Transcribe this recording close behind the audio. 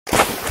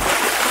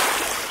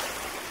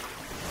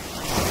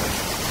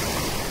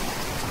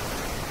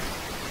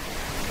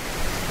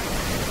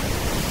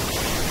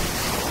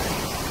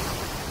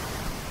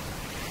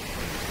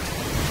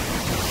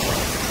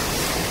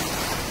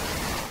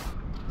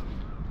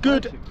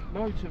Good.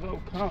 Loads of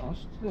old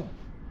casts. Yeah.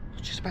 I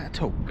was just about to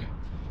talk.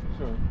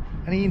 Sorry.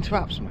 And he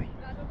interrupts me.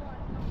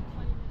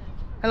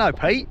 Hello,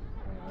 Pete.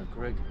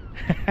 Greg.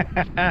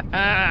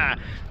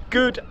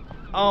 Good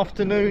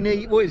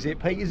afternoon. What is it,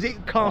 Pete? Is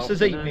it cast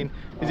as evening?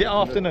 Is it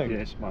afternoon?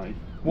 Yes, mate.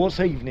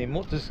 What's evening?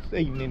 What does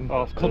evening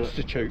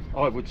constitute?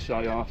 I would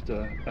say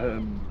after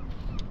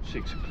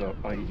 6 o'clock,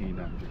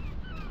 1800.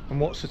 And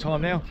what's the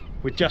time now?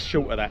 We're just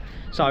short of that.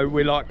 So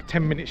we're like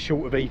 10 minutes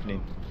short of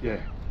evening. Yeah.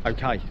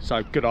 Okay,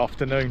 so good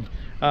afternoon.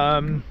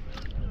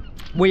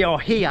 We are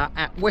here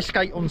at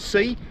Westgate on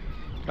Sea,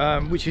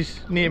 which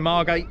is near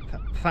Margate,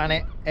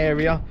 Thanet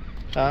area.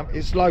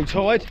 It's low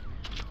tide.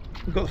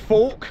 We've got a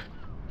fork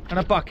and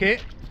a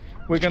bucket.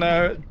 We're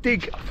gonna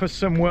dig for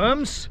some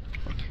worms,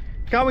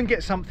 go and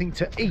get something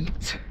to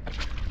eat,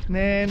 and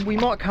then we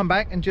might come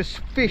back and just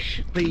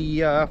fish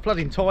the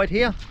flooding tide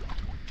here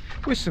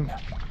with some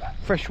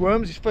fresh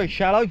worms. It's very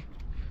shallow,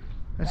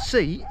 and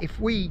see if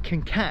we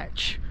can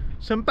catch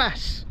some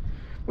bass.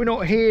 We're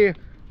not here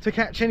to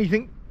catch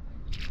anything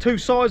too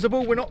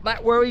sizable. We're not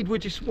that worried. We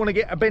just want to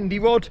get a bendy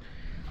rod.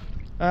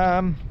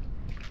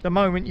 The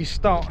moment you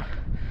start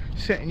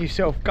setting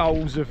yourself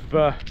goals of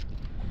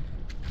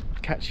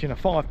catching a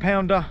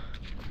 5-pounder,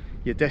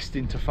 you're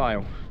destined to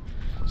fail.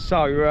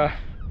 So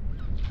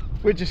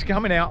we're just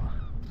coming out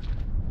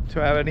to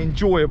have an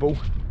enjoyable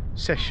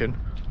session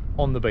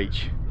on the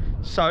beach.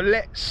 So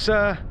let's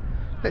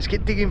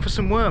get digging for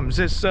some worms.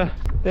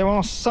 There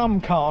are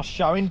some casts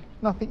showing,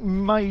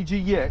 nothing major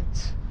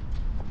yet,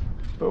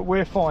 but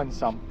we'll find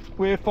some.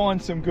 We'll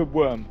find some good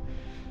worm.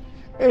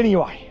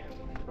 Anyway,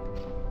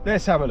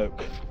 let's have a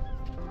look.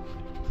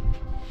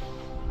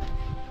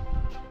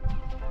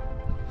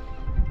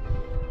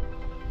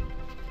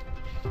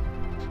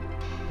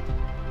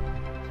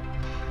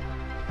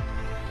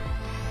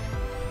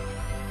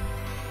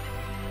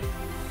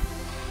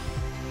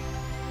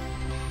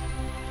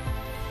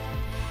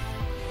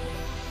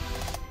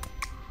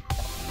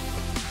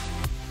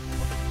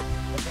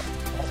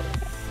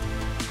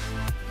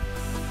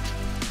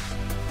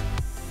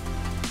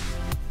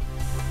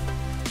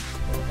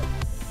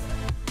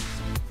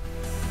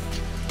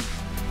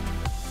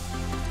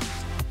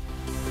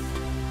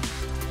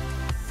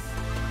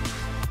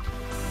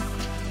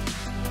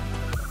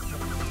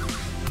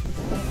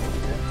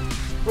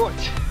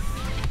 Right,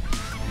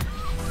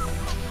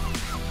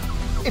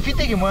 if you're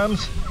digging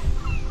worms,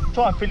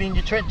 try and fill in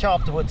your trench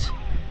afterwards,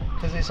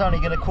 because it's only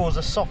going to cause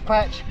a soft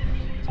patch.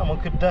 Someone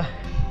could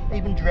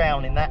even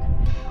drown in that.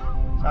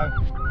 So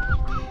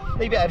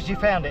leave it as you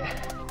found it.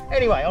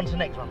 Anyway, on to the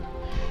next one.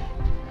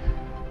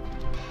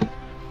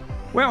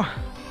 Well,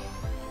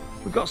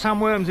 we've got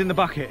some worms in the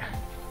bucket.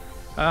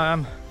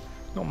 Not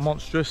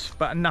monstrous,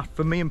 but enough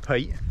for me and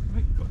Pete. I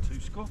think we've got 2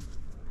 score.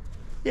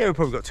 Yeah, we've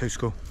probably got 2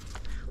 score.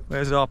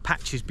 There's our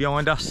patches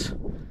behind us,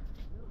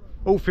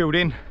 all filled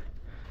in,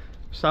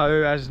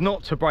 so as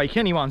not to break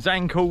anyone's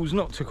ankles,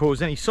 not to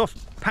cause any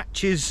soft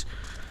patches.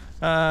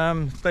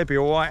 They'd be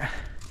all right.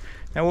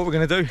 Now what we're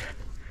going to do,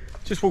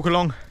 just walk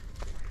along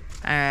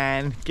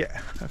and get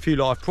a few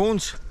live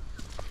prawns,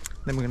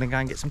 then we're going to go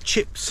and get some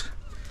chips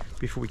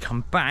before we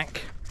come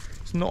back.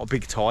 It's not a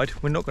big tide,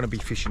 we're not going to be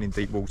fishing in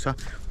deep water,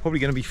 probably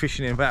going to be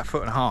fishing in about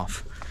 1.5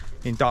 foot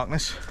in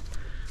darkness.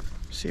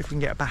 See if we can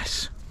get a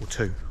bass or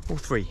 2 or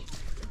 3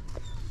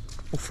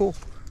 or 4.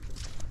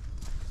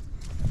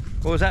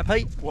 What was that,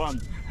 Pete? 1.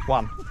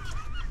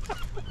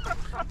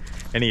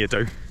 Any you do.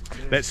 Yeah.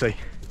 Let's see.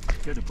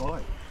 Get a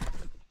bite.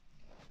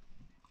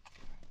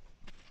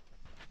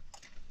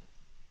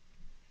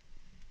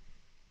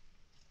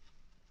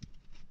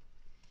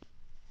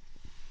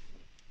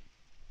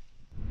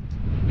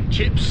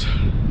 Chips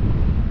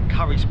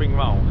curry spring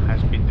roll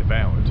has been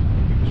devoured.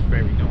 It was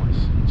very nice.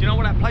 Do you know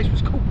what that place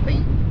was called,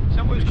 Pete? Is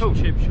that what it was called?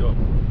 Chip shop.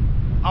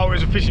 Oh, it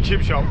was a fish and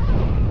chip shop.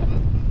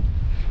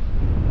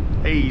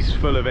 He's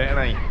full of it,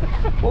 isn't he?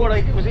 What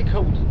was it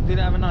called? Did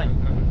it have a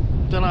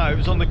name? Don't know. It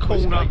was on the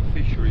corner. Westgate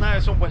Fishery. No,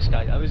 it's on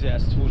Westgate though, is it?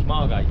 That's towards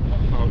Margate.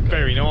 Okay.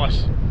 Very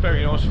nice.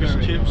 Very nice fish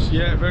and chips. Nice.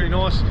 Yeah, very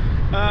nice.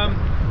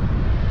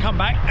 Come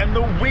back and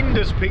the wind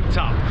has picked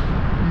up.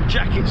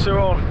 Jackets are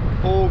on.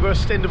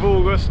 August, end of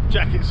August.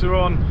 Jackets are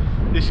on.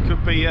 This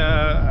could be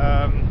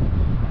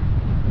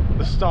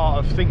the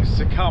start of things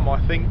to come,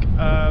 I think.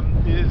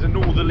 There's a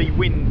northerly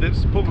wind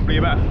that's probably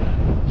about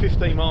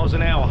 15 miles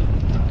an hour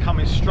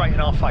coming straight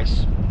in our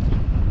face.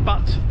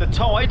 But the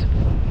tide,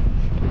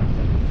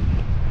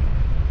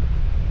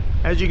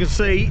 as you can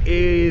see,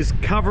 is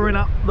covering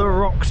up the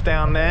rocks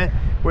down there.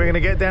 We're going to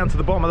get down to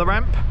the bottom of the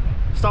ramp,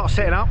 start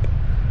setting up,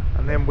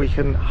 and then we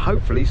can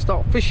hopefully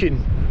start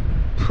fishing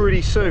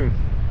pretty soon.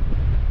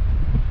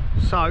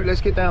 So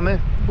let's get down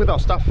there with our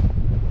stuff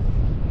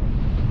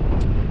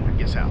and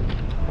get set up.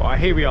 Right,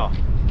 here we are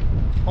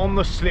on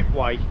the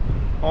slipway,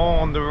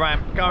 on the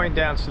ramp going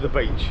down to the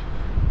beach.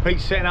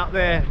 Pete's setting up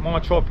there, my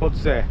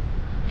tripod's there.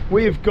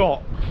 We've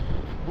got,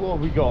 what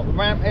have we got? The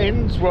ramp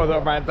ends, well the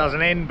ramp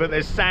doesn't end, but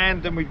there's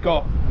sand, and we've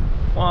got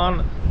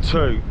 1,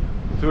 2,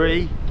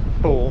 3,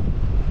 4,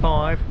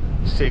 5,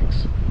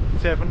 6,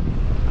 7,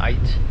 8,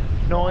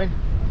 9,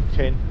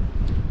 10,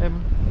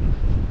 11,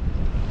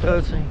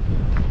 13,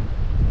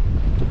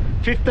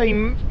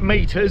 15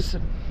 metres,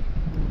 and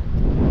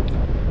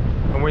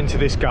we're into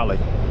this gully.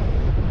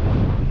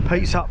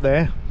 Pete's up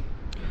there,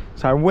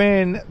 so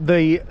when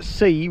the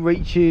sea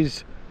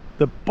reaches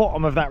the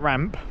bottom of that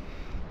ramp,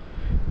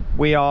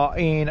 we are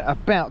in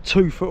about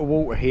 2 foot of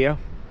water here.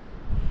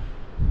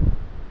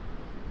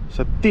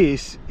 So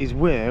this is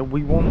where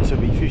we want to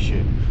be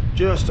fishing,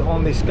 just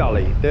on this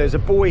gully. There's a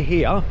buoy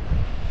here.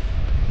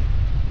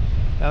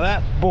 Now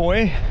that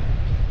buoy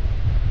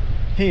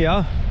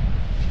here,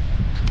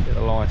 get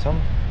the light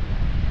on.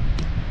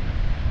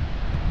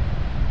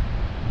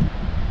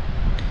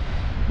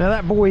 Now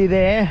that buoy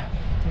there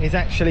is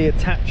actually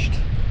attached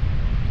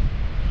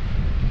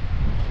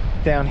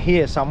down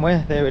here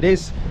somewhere. There it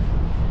is.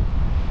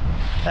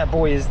 That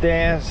buoy is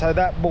there. So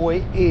that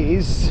buoy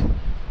is,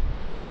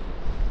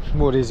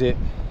 what is it?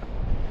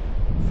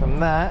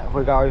 From that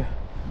we go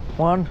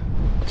 1,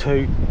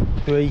 2,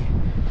 3,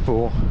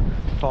 4,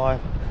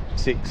 5,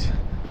 6,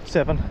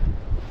 7,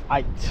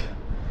 8,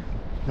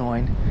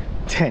 9,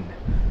 10.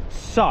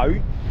 So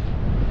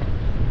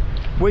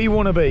we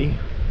want to be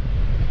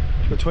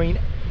between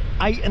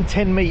 8 and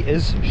 10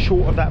 metres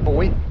short of that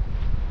buoy,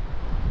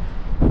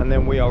 and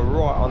then we are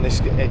right on this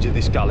edge of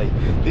this gully.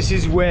 This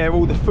is where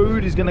all the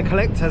food is going to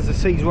collect as the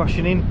sea's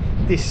rushing in.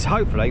 This is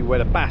hopefully where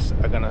the bass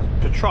are going to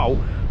patrol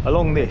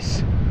along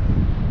this.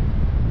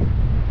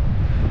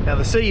 Now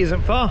the sea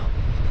isn't far,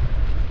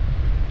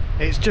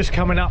 it's just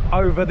coming up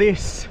over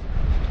this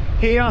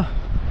here.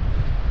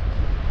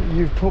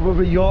 You've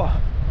probably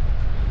got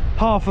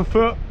half a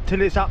foot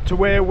till it's up to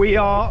where we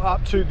are,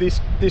 up to this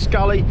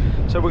gully.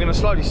 So we're going to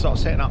slowly start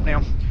setting up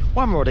now,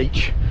 1 rod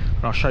each,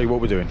 and I'll show you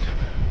what we're doing.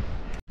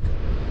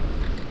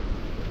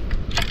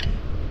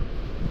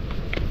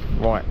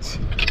 Right,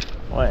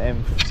 I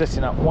am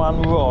setting up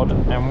 1 rod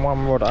and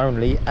 1 rod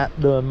only at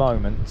the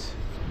moment.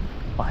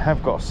 I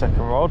have got a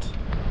second rod,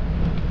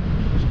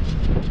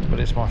 but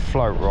it's my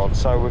float rod,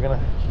 so we're going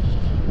to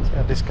see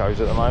how this goes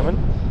at the moment.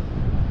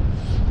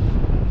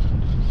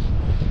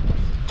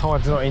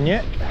 Tide's not in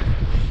yet,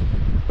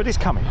 but it's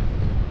coming.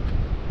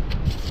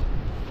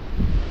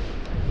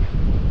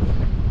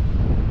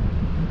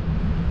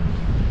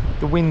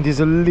 The wind is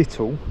a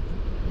little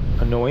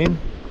annoying.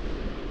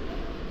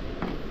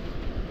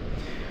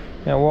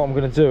 Now what I'm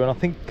going to do, and I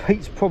think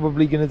Pete's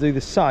probably going to do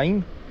the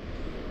same,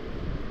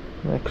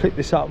 I'm going to clip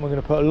this up and we're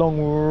going to put a long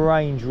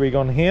range rig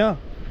on here,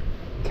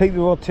 keep the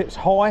rod tips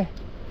high,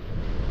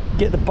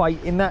 get the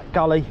bait in that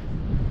gully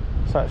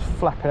so it's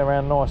flapping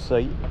around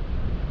nicely,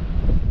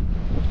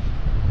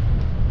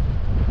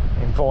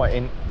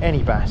 inviting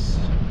any bass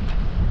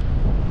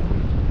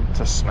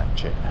to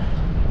snatch it.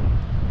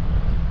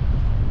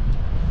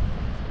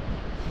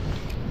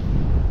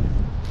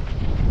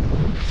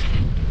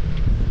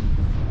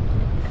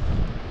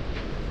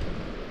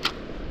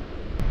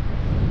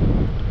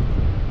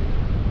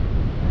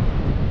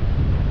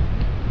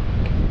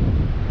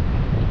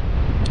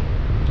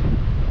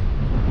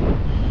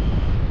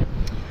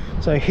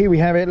 So here we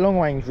have it, long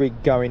range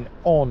rig going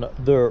on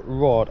the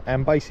rod,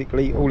 and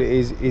basically all it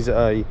is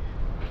a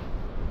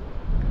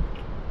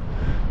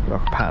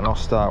like a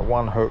paternoster,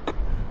 1 hook.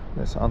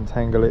 Let's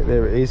untangle it.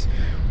 There it is.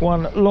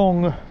 1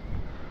 long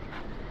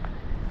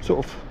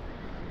sort of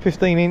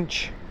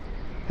 15-inch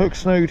hook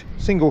snood,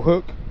 single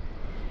hook,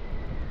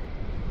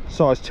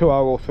 size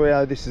 2.0 or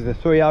 3.0. This is the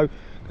 3.0.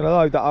 Gonna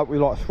load that up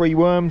with like 3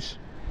 worms,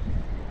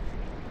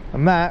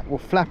 and that will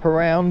flap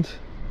around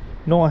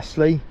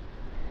nicely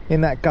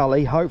in that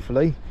gully.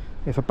 Hopefully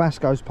if a bass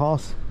goes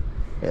past,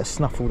 it'll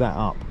snuffle that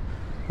up.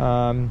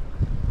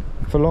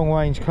 For long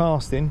range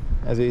casting,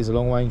 as it is a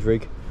long range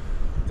rig,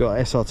 got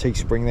an SRT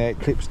spring there, it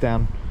clips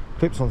down,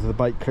 clips onto the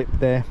bait clip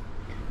there,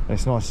 and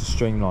it's nice and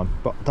streamlined.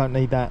 But don't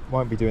need that,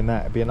 won't be doing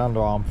that. It'll be an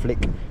underarm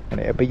flick and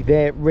it'll be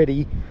there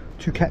ready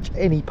to catch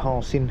any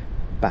passing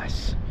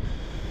bass.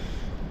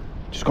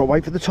 Just gotta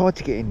wait for the tide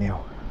to get in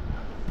now.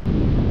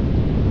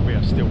 We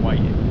are still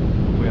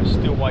waiting. We are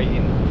still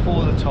waiting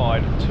for the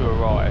tide to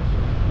arrive,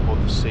 or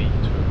the sea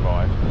to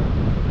arrive.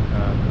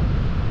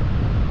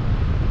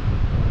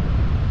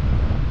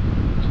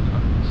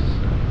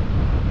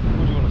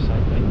 What do you want to say,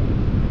 Pete?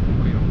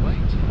 We are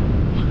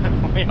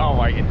waiting. We are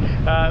waiting.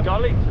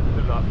 Gully to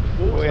fill up.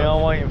 We are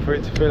waiting for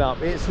it to fill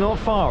up. It's not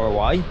far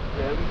away. Yeah,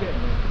 we're getting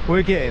there.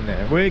 We're getting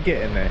there. We're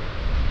getting there.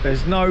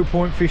 There's no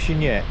point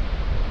fishing yet.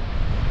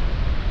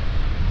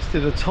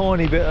 Still a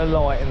tiny bit of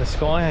light in the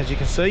sky, as you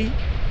can see.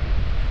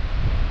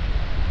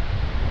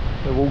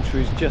 The water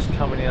is just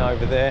coming in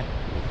over there.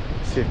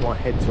 Let's see if my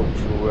head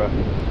torch will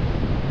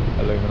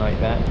illuminate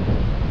that.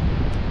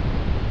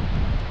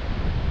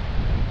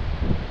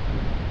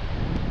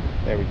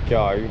 There we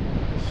go.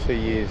 The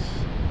sea is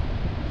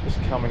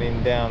just coming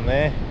in down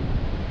there.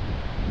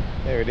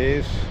 There it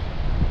is.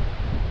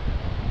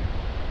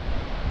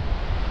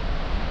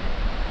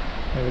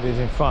 There it is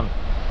in front.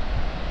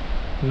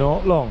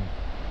 Not long.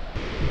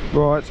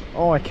 Right,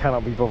 I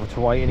cannot be bothered to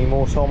wait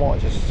anymore, so I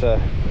might just go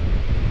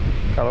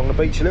along the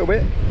beach a little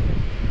bit.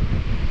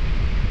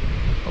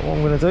 But what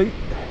I'm going to do,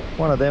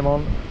 1 of them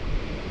on,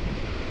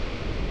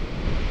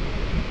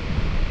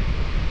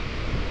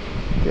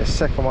 Get a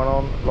second one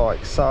on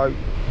like so.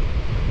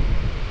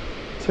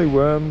 2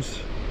 worms.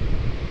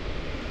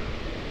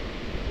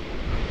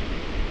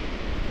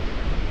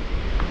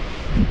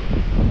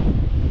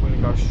 I'm going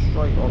to go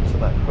straight onto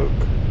that hook.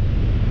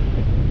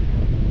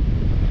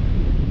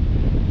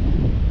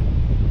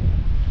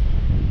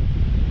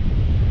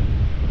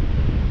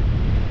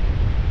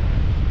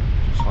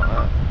 Just like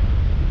that.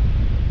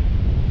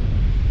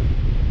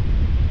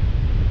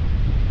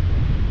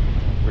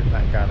 Rip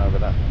that going over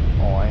that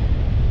eye.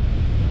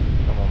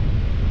 Come on.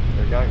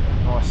 There we go.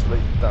 Nicely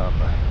done.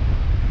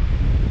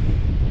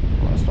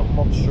 That's not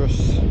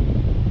monstrous.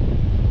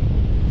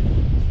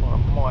 I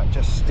might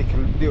just stick a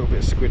little bit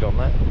of squid on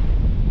that.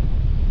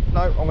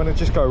 No, I'm going to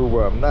just go with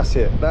worm. That's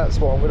it. That's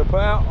what I'm going to put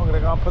out. I'm going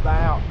to go and put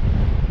that out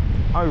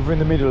over in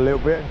the middle a little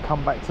bit and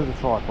come back to the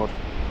tripod.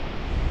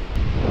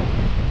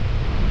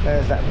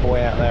 There's that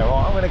boy out there.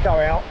 Right, I'm going to go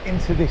out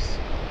into this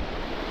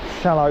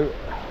shallow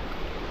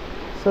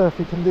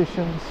surfy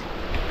conditions.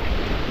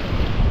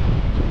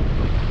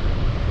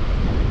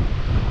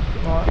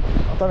 Right,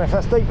 I don't know if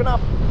that's deep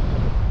enough.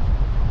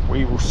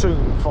 We will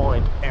soon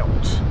find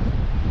out.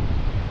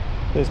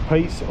 There's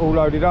Pete's all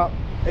loaded up.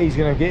 He's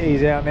going to get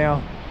his out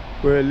now.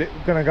 We're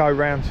going to go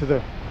round to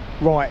the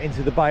right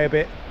into the bay a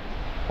bit.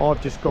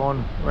 I've just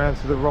gone round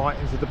to the right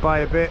into the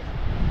bay a bit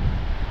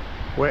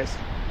where it's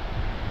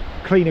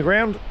cleaner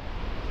ground.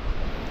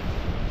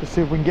 Just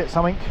see if we can get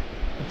something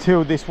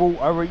until this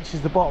water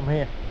reaches the bottom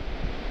here.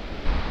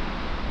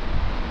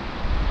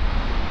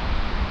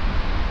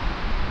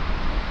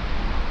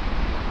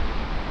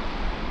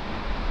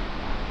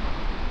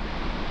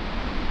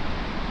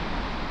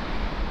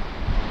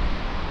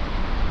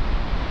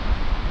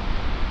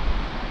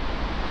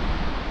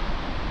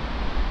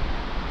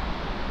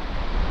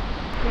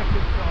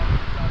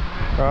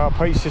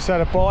 Pete's just had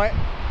a bite.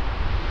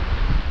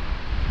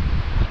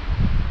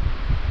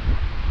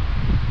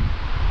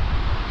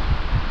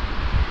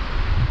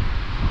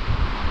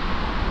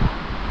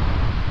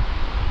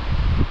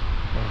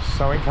 There's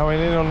something coming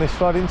in on this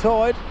flooding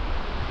tide.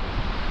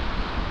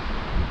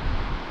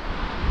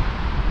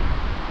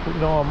 Keep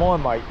an eye on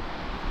mine, mate.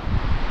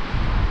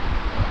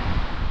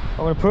 I'm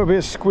going to put a bit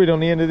of squid on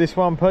the end of this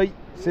one, Pete.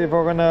 See if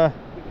I can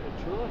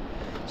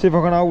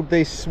hold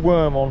this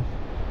worm on.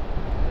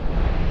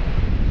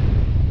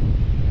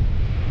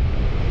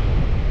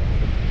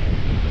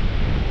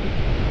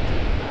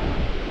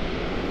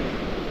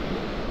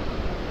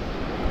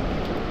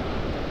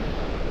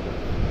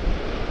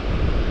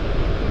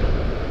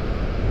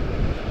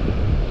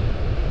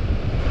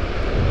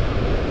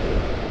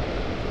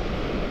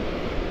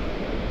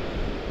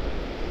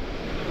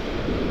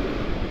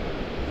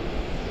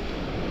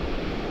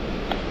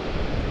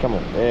 Come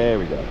on, there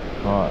we go.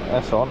 Alright,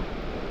 that's on.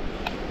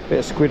 Bit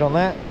of squid on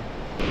that.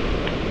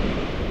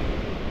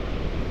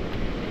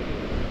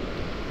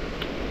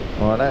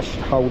 Alright, that should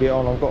hold it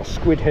on. I've got a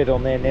squid head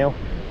on there now.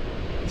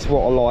 It's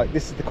what I like.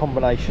 This is the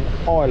combination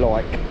I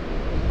like.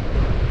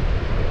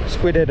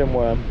 Squid head and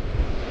worm.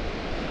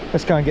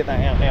 Let's go and get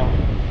that out now.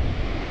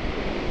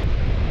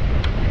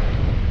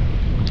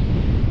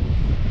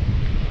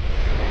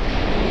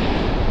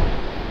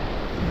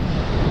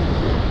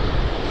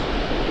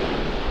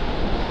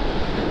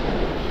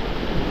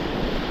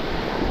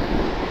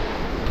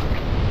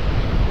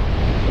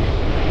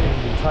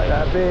 Take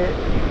that a bit,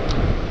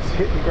 it's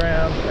hit the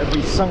ground, it'll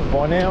be sunk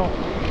by now.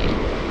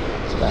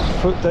 It's about a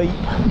foot deep.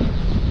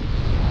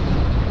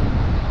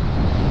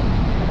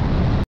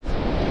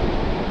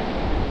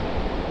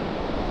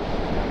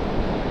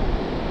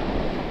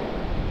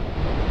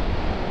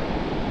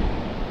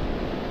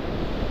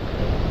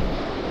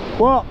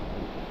 What?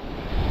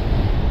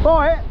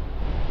 Right?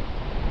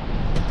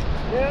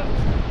 Yeah.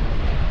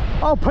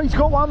 Oh, Pete's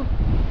got one.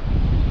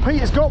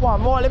 Peter's got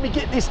one. Right, let me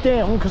get this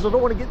down because I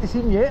don't want to get this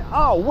in yet.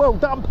 Oh, well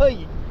done,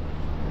 Pete.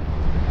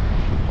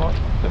 Right,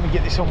 let me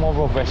get this on my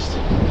rod vest.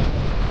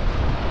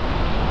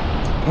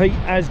 Pete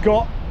has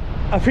got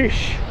a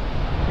fish.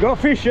 You got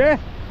a fish, yeah?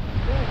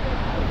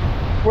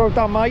 Yeah. Well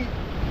done, mate.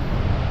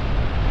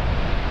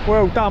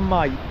 Well done,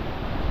 mate.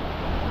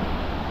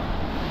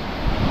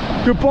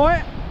 Good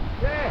bite?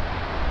 Yeah,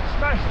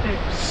 smashed it.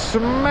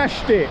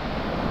 Smashed it.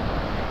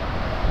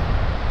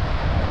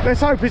 Let's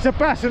hope it's a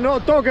bass and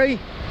not a doggy.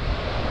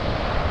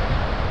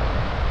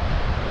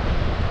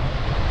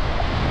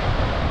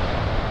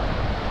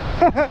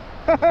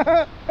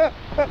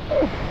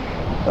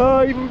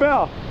 Oh, even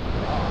better.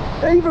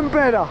 Even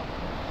better.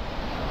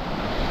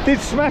 Did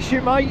smash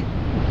it, mate.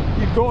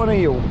 You've got an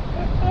eel.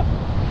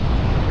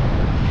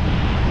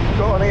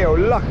 Got an eel.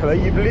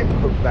 Luckily, you've lip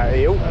hooked that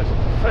eel. That's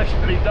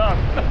professionally done.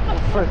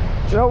 Do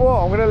you know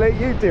what? I'm going to let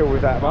you deal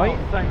with that, mate.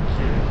 Oh, thank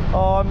you.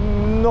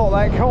 I'm not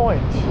that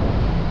kind.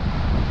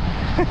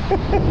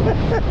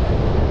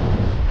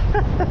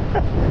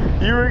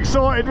 You were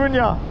excited, weren't you?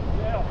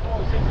 Yeah, I thought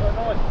it was into a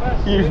nice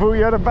bass. You thought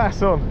you had a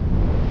bass on.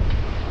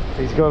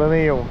 He's got an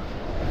eel.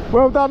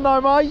 Well done though,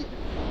 mate.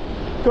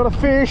 Got a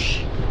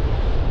fish.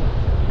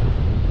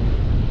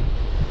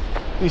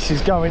 This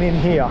is going in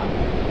here.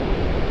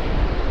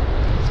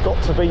 It's got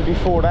to be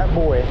before that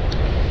boy.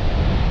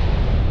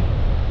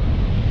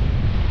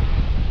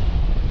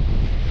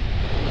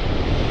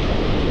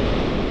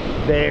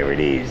 There it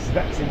is.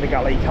 That's in the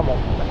gully. Come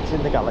on, that's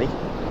in the gully.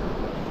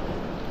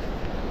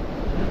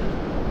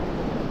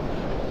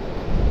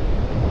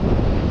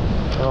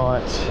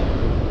 Right.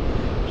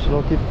 Shall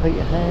I give Pete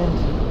a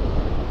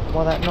hand?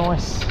 Why that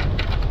nice?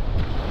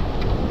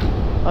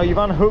 Oh, you've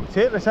unhooked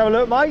it. Let's have a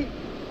look, mate.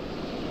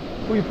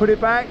 Will you put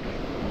it back?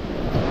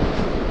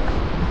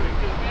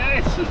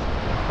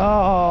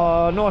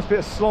 Oh, nice bit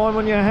of slime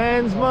on your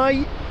hands,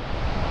 mate.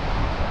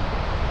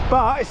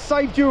 But it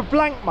saved you a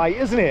blank, mate,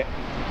 isn't it?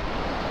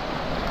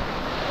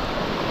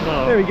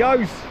 Oh. There he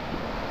goes.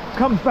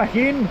 Comes back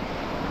in.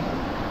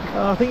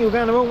 I think you're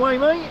going the wrong way,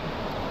 mate.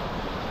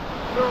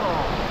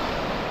 Oh.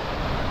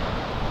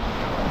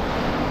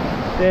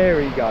 There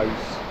he goes.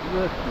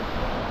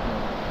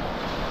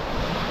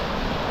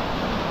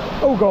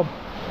 All gone.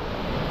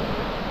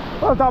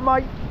 Well done,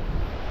 mate.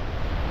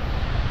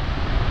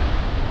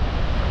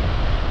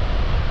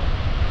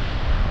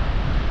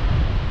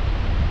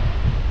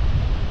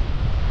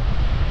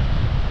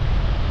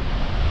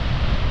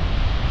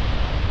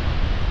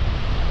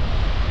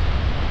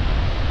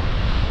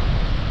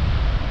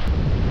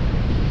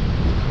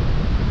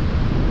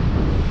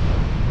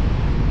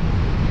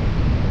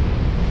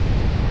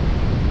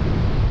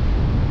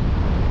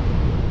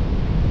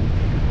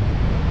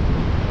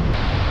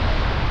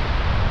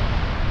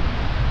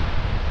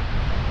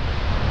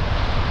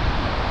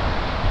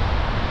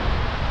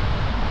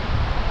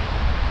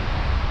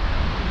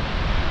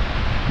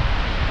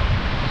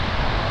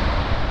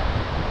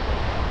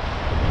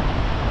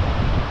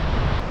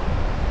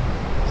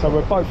 So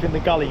we're both in the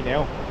gully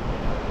now,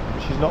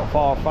 which is not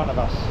far in front of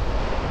us.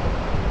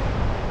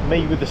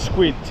 Me with the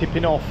squid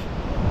tipping off.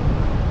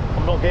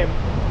 I'm not getting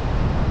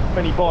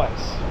many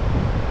bites.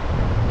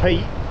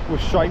 Pete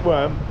with straight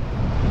worm,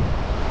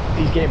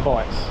 he's getting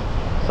bites.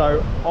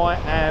 So I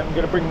am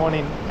going to bring one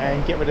in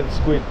and get rid of the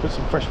squid, put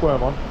some fresh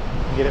worm on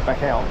and get it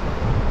back out.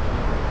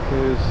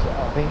 Because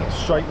I think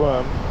straight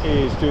worm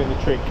is doing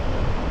the trick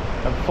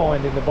and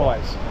finding the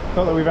bites.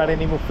 Not that we've had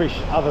any more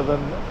fish other than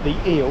the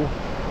eel,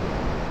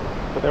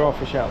 but there are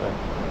fish out there.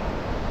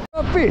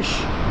 A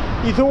fish?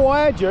 You thought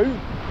I had you?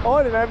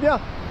 I didn't have you.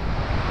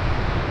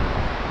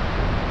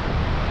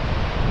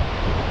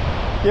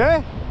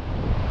 Yeah?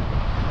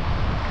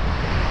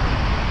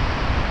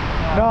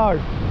 No.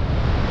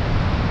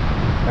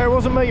 It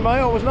wasn't me, mate.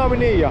 I was nowhere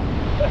near you.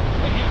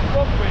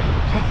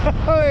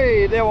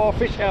 Hey, there are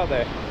fish out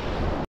there.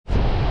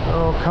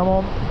 Oh, come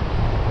on.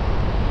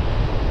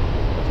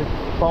 There's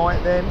a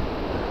bite then.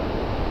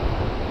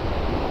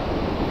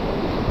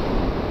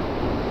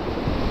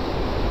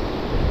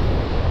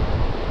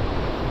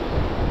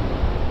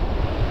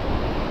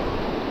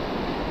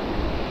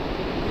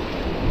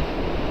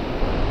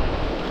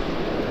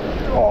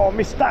 Oh,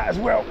 missed that as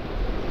well.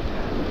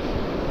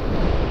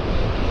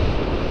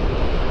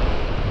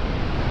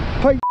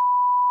 Pete,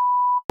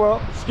 well,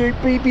 Scoop,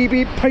 beep, beep,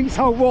 beep. Pete's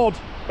whole rod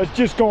has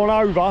just gone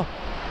over.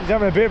 He's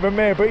having a bit of a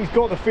mare, but he's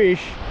got the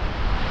fish.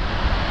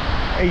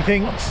 He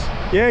thinks,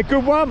 yeah,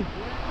 good one.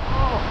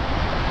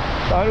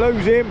 Don't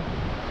lose him.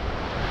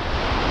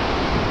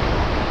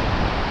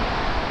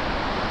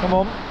 Come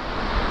on.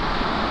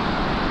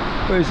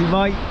 Where's he,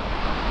 mate?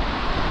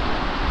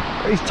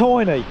 He's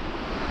tiny.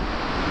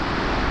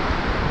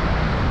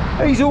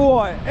 He's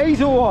alright,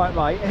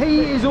 mate. He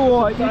is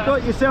alright. You've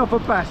got yourself a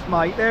bass,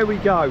 mate. There we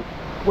go.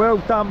 Well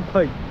done,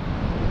 Pete.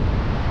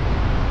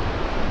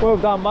 Well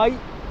done, mate.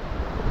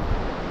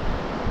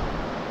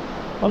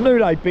 I knew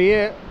they'd be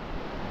here.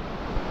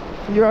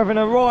 You're having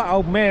a right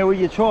old mare with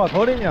your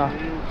tripod, didn't you? Yeah.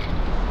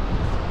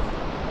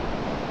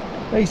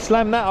 He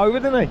slammed that over,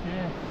 didn't he?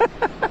 Yeah.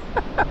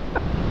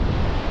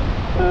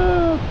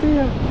 Oh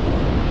dear.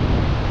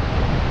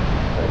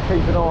 Better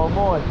keep an eye on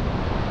mine.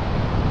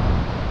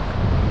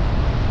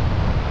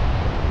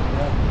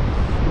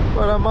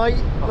 Well done,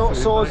 mate. Not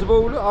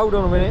sizable. Hold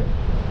on a minute.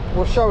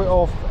 We'll show it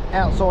off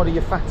outside of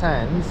your fat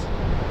hands.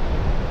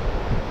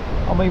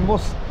 I mean,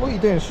 what are you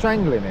doing,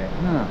 strangling it?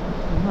 No,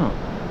 no.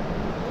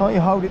 Can't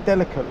you hold it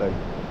delicately?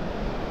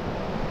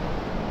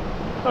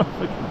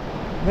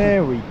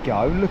 There we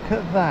go. Look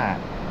at that.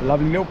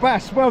 Lovely little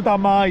bass. Well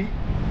done, mate.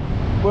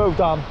 Well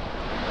done.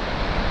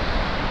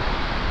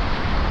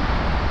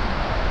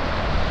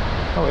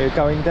 Oh, you're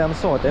going down the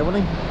side there,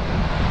 wasn't he?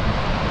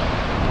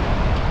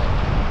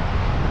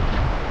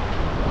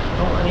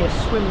 Oh, and he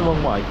swim the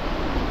wrong way.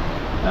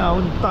 Oh,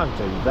 don't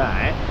do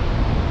that.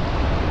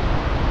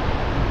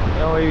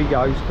 Oh, here he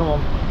goes. Come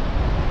on.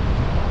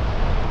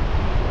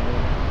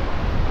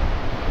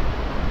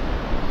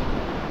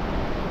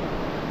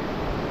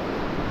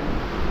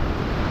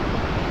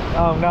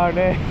 Oh no,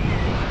 no.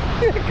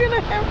 You're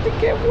gonna have to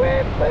get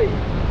wet, mate.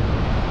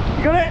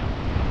 You got it?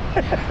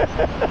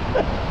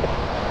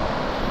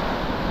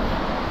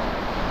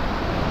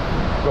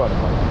 Go on,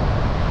 mate.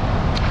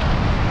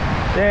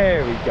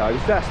 There he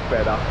goes, that's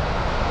better.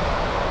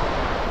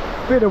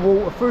 Bit of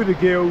water through the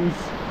gills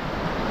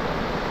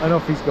and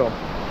off he's gone.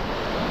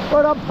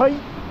 Well done,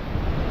 Pete.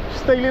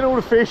 Stealing all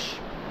the fish.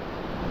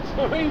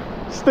 Sorry?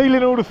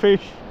 Stealing all the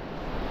fish.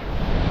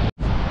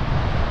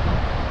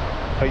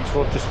 Pete's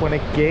rod just went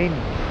again.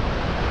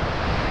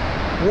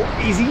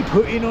 What is he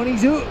putting on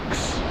his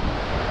hooks?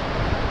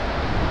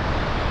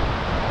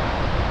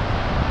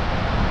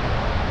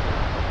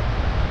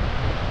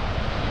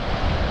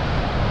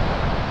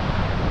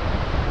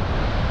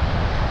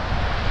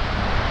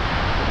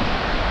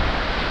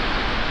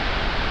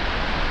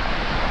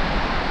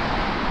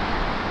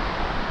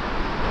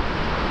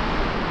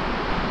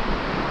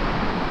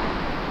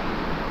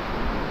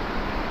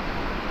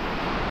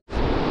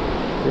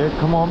 Yeah,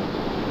 come on.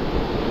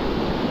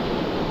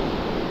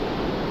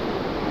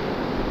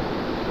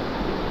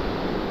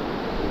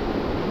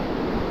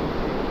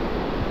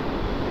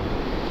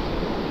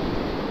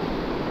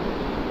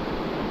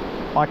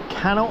 I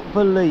cannot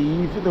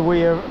believe that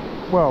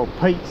well,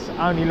 Pete's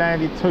only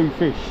landed 2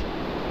 fish,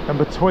 and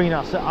between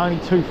us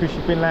only 2 fish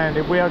have been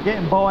landed. We are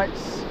getting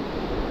bites,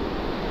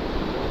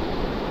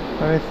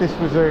 and if this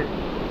was a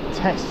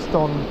test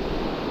on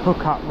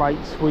hookup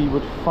rates, we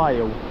would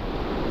fail,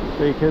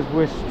 because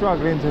we're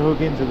struggling to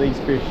hook into these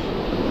fish.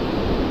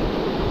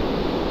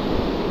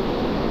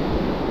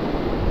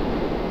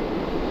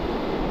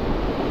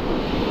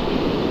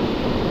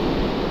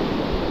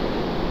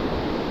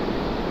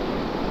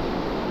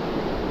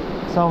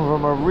 Some of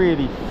them are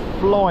really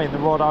flying the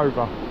rod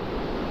over.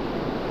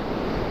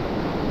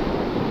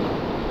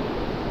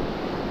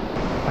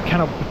 I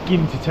cannot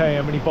begin to tell you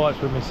how many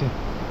bites we're missing.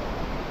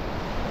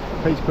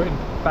 Pete's putting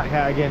back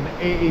out again.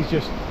 It is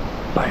just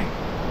bang,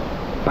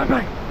 bang,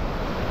 bang.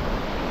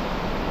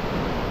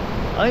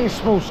 I think it's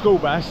small school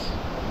bass,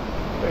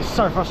 but it's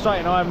so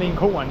frustrating I haven't even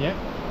caught one yet.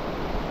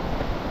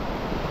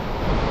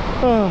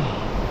 Oh,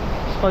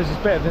 I suppose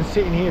it's better than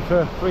sitting here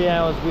for 3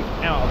 hours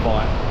without a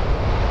bite.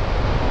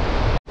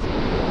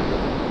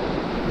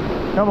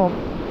 Come on,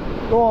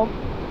 go on.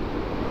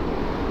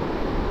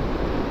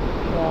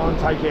 Go on,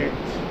 take it.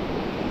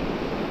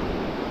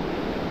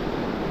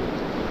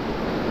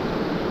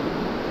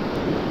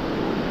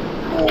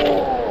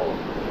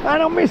 Oh,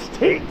 and I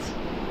missed it.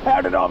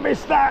 How did I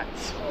miss that?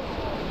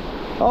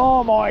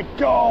 Oh my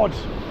God,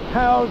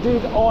 how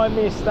did I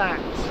miss that?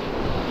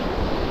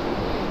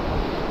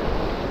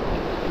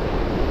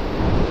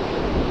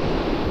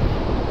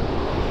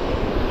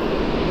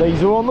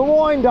 These are on the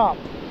wind up.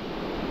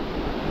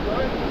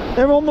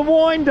 They're on the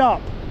wind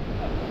up.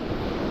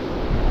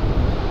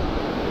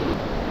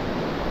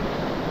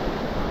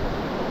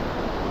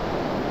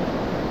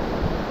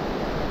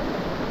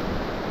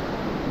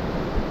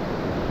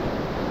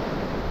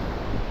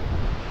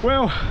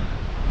 Well,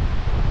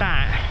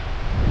 that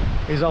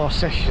is our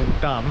session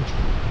done.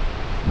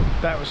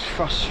 That was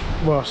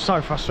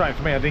so frustrating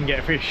for me. I didn't get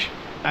a fish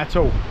at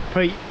all.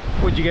 Pete,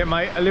 what'd you get,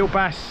 mate? A little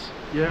bass?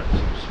 Yeah,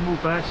 small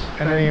bass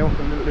and an eel.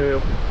 A little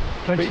eel.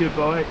 Plenty of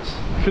bites.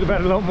 Could have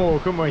had a lot more,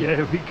 couldn't we?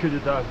 Yeah, we could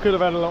have done. Could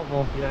have had a lot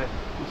more. Yeah,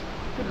 it's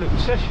a good little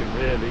session,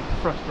 really.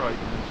 Frustrating.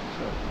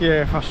 So.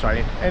 Yeah,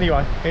 frustrating.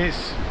 Anyway,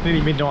 it's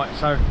nearly midnight,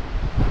 so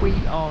we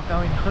are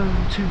going home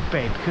to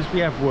bed because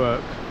we have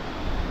work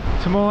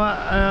tomorrow.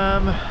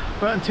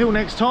 But until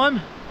next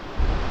time,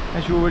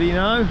 as you already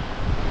know,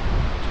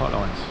 tight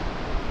lines.